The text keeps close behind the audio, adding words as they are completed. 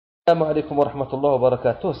السلام عليكم ورحمة الله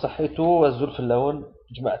وبركاته. صحيتو والزول في اللون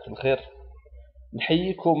جماعة الخير،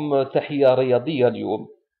 نحييكم تحية رياضية اليوم،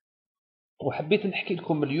 وحبيت نحكي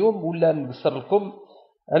لكم اليوم ولا نقصر لكم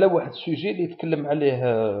على واحد السوجي اللي يتكلم عليه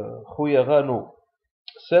خويا غانو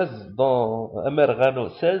 16 dans Amer Gano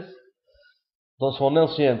 16 dans son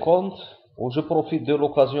ancien compte, où je profite de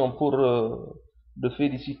l'occasion pour le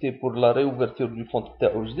féliciter pour la réouverture du compte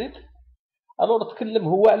تاعو جديد. alors تكلم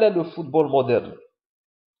هو على le football moderne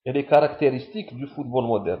et les caractéristiques du football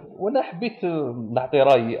moderne، وانا حبيت نعطي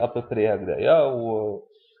رايي ابوبري هكذايا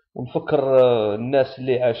ونفكر الناس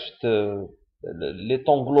اللي عاشت لي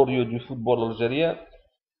طون غلوريو دو فوتبول الجيريان،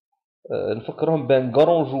 نفكرهم بان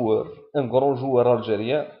غران جوور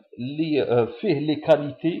الجيريان اللي فيه لي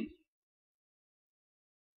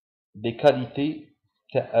كاليتي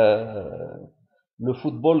تاع لو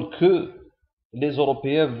فوتبول كو les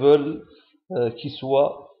Européens veulent qu'il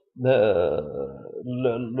soit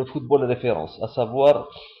le football référence, à savoir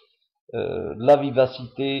la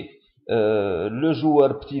vivacité, le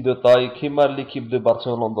joueur petit de taille كيما l'équipe de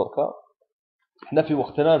Barcelone دركا. حنا في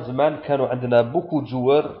وقتنا زمان كانوا عندنا beaucoup de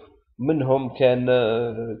joueurs، منهم كان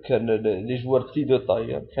لي joueurs petit de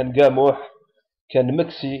taille، كان قاموح، كان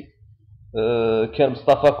مكسي، كان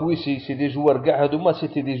مصطفى كويسي، سي دي joueurs كاع هذوما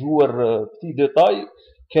سيتي دي joueurs petit de taille.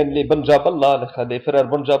 كان لي بن جاب الله، لي فرير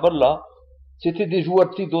بن جاب الله، c'était des joueurs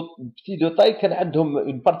petits de taille. كان عندهم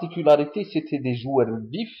une particularité، c'était des joueurs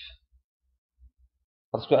vifs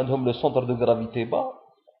parce que عندهم le centre de gravité bas,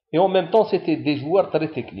 et en même temps c'était des joueurs très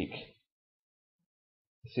techniques.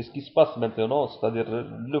 C'est ce qui se passe maintenant, c'est-à-dire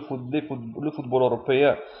le football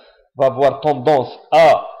européen va avoir tendance à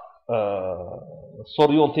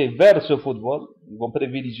s'orienter vers ce football. Ils vont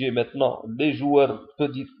privilégier maintenant les joueurs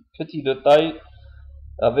petits de taille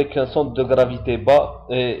avec un centre de gravité bas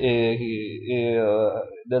et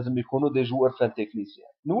لازم يكونوا des joueurs fin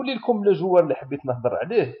techniciens. نولي لكم le joueur اللي حبيت نهضر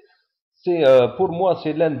عليه. C'est pour moi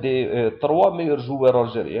c'est l'un des trois meilleurs joueurs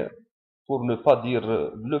algériens, pour ne pas dire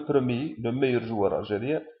le premier, le meilleur joueur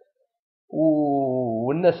algérien.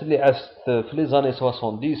 والناس اللي عاشت في les années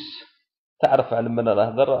 70 تعرف على من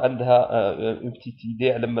نهضر، عندها une petite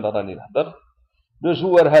idée على من راني نهضر. لو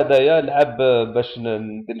جوار هذايا لعب، باش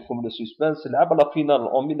ندير لكم لو سسبانس، لعب لا فينال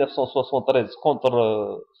en 1973 contre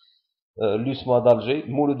l'USMA d'Alger،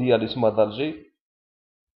 مولودية l'USMA d'Alger.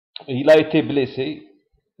 Il a été blessé،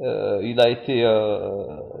 il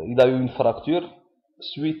a eu une fracture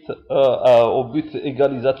suite au but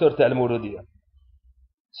égalisateur تاع المولودية.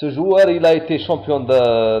 Ce joueur, il a été champion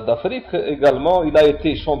d'Afrique également, il a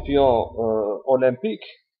été champion olympique.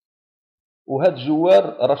 وهذا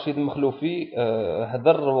الجوار رشيد مخلوفي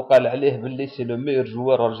هدر وقال عليه باللي سي لو ميور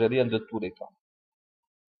جوار الجيريان دو تو لي طون.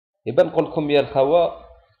 يبقى نقول لكم يا الخوا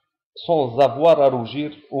sans avoir à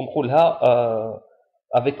rougir، ونقولها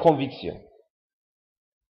avec conviction.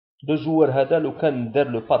 لو جوار هذا لو كان دار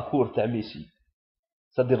لو باركور تاع ميسي،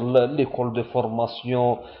 c'est-à-dire l'école de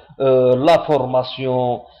formation, la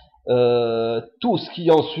formation, tout ce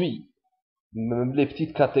qui en suit، même les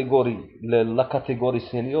petites catégories، la catégorie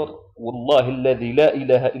senior، والله الذي لا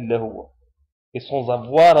إله إلا هو، et sans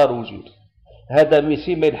avoir à rougir، هذا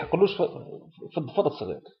ميسي ما يلحقلوش في الظفر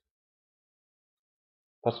الصغير،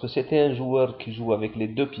 parce que c'était un joueur qui joue avec les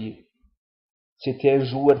deux pieds، c'était un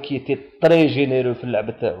joueur qui était très généreux في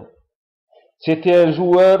اللعب تاعو، c'était un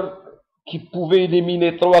joueur qui pouvait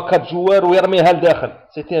éliminer 3-4 joueurs ويرميها لداخل،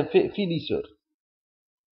 c'était un finisseur.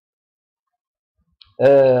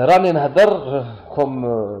 راني نهضر comme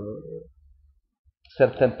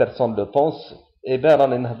certaines personnes le pensent، et bien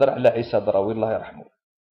راني نهضر على عيسى دراوي الله يرحمه.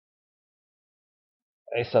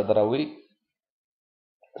 عيسى دراوي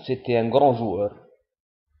c'était un grand joueur،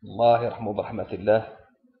 الله يرحمه برحمة الله.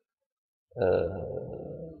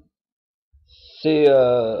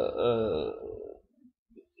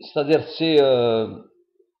 c'est-à-dire c'est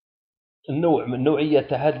النوعية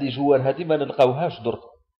تاع هاد لي جوار هادي ما نلقاوهاش درك،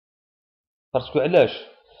 باسكو علاش؟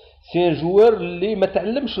 سي ان جوار اللي ما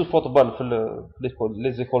تعلمش الفوتبال في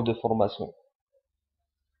لي زيكول دو فورماسيون.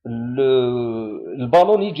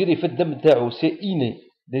 البالون يجري في الدم تاعو، سي اني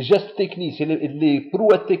لي جيست تكنيك، سي لي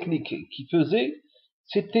بروا تكنيك كي فوزي،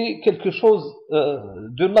 سيتي كلكو شوز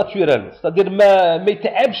دو ناتوريل، c'est-à-dire ما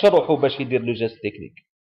يتعبش روحو باش يدير لو جيست تكنيك،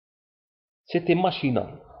 سيتي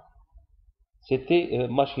ماشينال، سيتي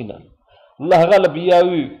ماشينال. الله غالب يا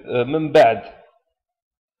من بعد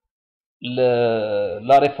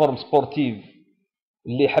لا ريفورم سبورتيف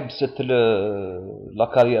اللي حبست لا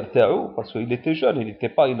كارير تاعو، باسكو il était jeune، il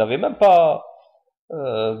était pas، il n'avait même pas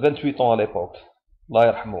 28 ans à l'époque، الله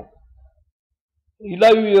يرحمه. il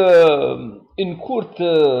a eu une courte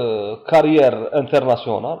carrière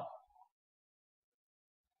internationale،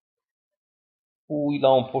 où il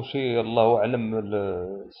a empoché, Allahu Alam,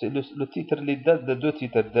 c'est le titre اللي date de deux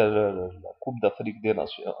titres, de la Coupe d'Afrique des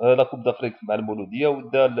Nations, la Coupe d'Afrique مع المولودية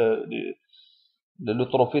ودا le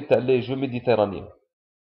trophée تاع les Jeux méditerranéens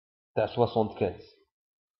تاع 75.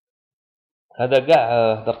 هذا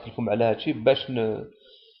كاع هضرت لكم على هادشي باش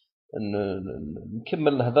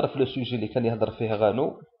نكمل نهضر في لو سوجي اللي كان يهضر فيه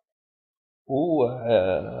غانو ou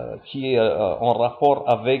qui est en rapport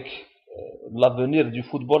avec l'avenir du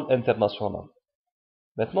football international.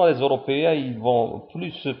 Maintenant, les Européens, ils vont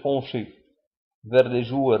plus se pencher vers les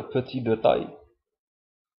joueurs petits de taille,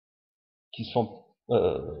 qui sont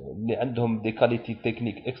des qualités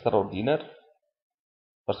techniques extraordinaires,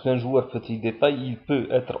 parce qu'un joueur petit de taille, il peut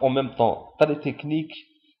être en même temps très technique,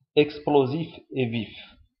 explosif et vif.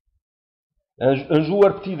 Un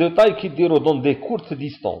joueur petit de taille qui dira dans des courtes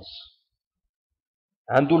distances,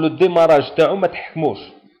 عنده le démarrage تاعو ما تحكموش.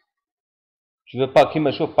 Tu veux pas كيما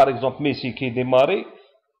نشوف par exemple Messi qui démarre,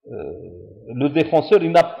 le défenseur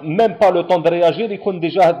il n'a même pas le temps de réagir, il يكون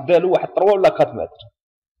déjà دالو واحد 3 ولا 4 mètres.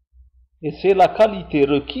 Et c'est la qualité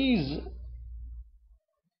requise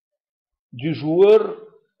du joueur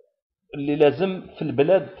اللي لازم في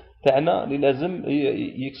البلاد تاعنا اللي لازم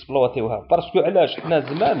يكسبلواتيوها. باسكو علاش حنا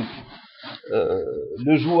زمان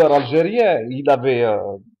le joueur algérien il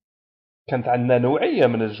avait كانت عندنا نوعيه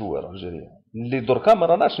من الجوار الجزائريين اللي دركا ما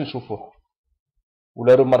راناش نشوفوها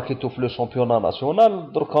ولا remarqué في le championnat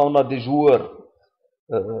national. دركا on a des joueurs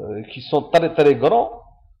qui sont très très grands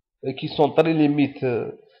et qui sont très limites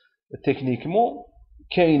techniquement.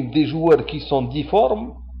 كاين des joueurs qui sont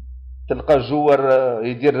difformes, تلقى الجوار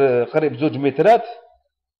يدير قريب 2 مترات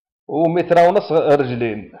ومتر ونص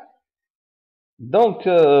رجلين. Donc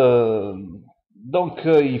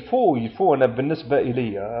il faut انا بالنسبه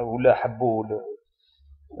الي ولا حبوا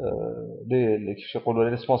لي كيفاش يقولوا لي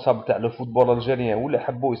ريسبونسابل تاع لو فوتبول الجيريان ولا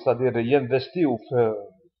حبوا يصادير ينفستيو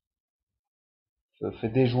في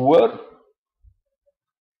des joueurs.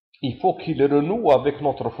 Il faut qu'il renoue avec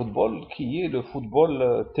notre football qui est le football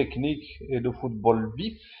technique et le football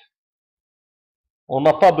vif. On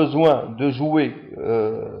n'a pas besoin de jouer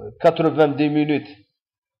 90 minutes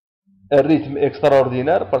un rythme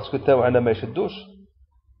extraordinaire parce que تاوعنا ما يشدوش.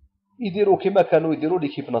 يديروا كما كانوا يديروا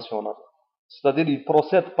l'équipe nationale, c'est-à-dire ils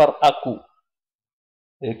procèdent par à-coup.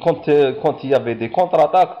 Et quand il y avait des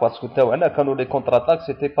contre-attaques, parce que تاوعنا كانوا les contre-attaques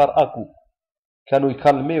c'était par à-coup, كانوا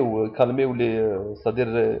يكالميو les c'est-à-dire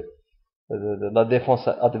la défense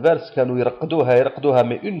adverse, كانوا يرقدوها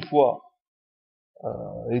mais une fois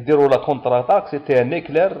يديروا la contre-attaque c'était un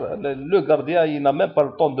éclair. Le gardien il n'a même pas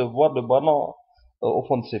le temps de voir le ballon au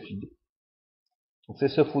fond de ses filets. Donc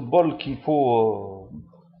c'est ce football qu'il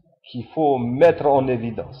faut mettre en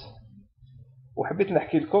évidence. وحبيت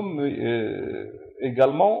نحكي لكم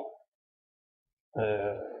également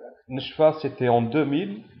نشفى c'était en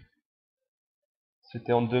 2000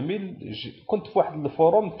 كنت في واحد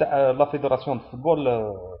الفوروم تاع لا فيدراسيون دو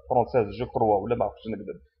فوتبول فرونسيز جو كروا ولا ما عرفتش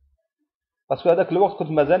نكذب باسكو هذاك الوقت كنت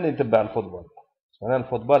مازال نتبع الفوتبول. انا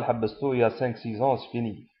الفوتبول حبستو يا 5 6 ans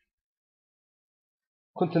فيني.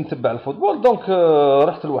 كنت نتبع الفوتبول دونك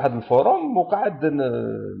رحت لواحد الفوروم وقعد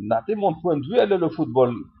نعطي مون بوين دو على لو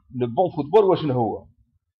فوتبول لو بون فوتبول واش هو.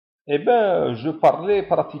 اي بان جو بارلي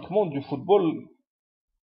براتيكمون دو فوتبول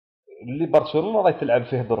اللي برشلونه راهي تلعب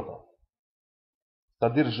فيه دركا.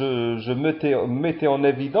 C'est-à-dire je mettais en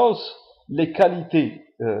évidence les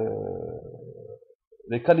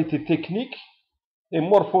qualités techniques et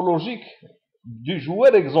morphologiques du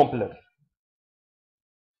joueur exemplaire.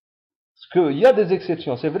 Parce qu'il y a des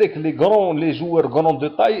exceptions. C'est vrai que les joueurs grands de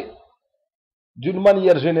taille, d'une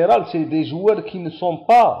manière générale, c'est des joueurs qui ne sont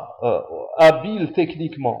pas habiles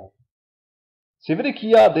techniquement. C'est vrai qu'il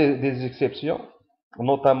y a des exceptions,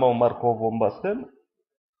 notamment Marco Van Basten.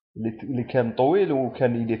 اللي كان طويل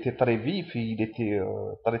وكان il était très vif, il était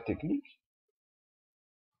très technique.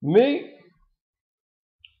 Mais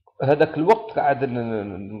هذاك الوقت قاعد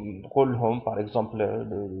نقول لهم par exemple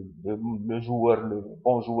le joueur, le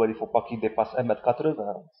bon joueur, il faut pas qu'il dépasse 1m80.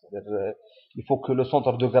 C'est-à-dire il faut que le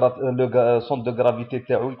centre de gravité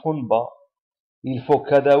تاعو يكون bas. Il faut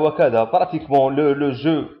كذا وكذا. Pratiquement le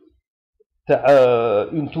jeu تاع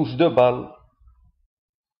une touche de balle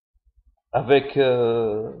avec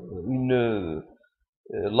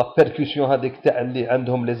la percussion هذيك تاع اللي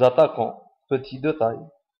عندهم les attaquants petits de taille.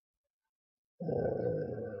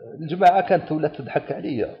 الجماعه كانت ولات تضحك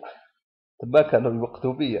عليا تما كانوا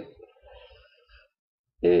يوقتوا بيا.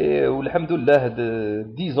 والحمد لله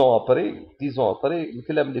 10 ans après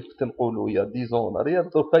الكلام اللي كنت نقولوا يا 10 ans en arrière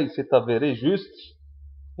دركا s'est avéré juste.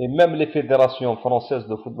 Et même les fédérations françaises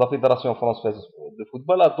de football, la fédération française de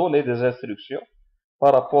football a donné des instructions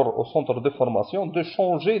par rapport au centre de formation de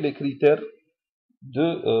changer les critères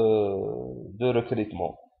de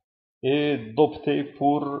recrutement et d'opter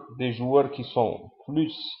pour des joueurs qui sont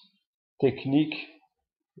plus techniques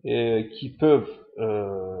et qui peuvent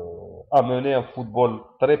amener un football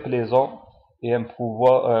très plaisant et un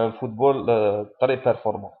football très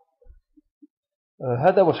performant.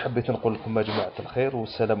 هذا واش حبيت نقول لكم يا جماعة الخير،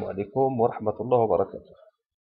 والسلام عليكم ورحمة الله وبركاته.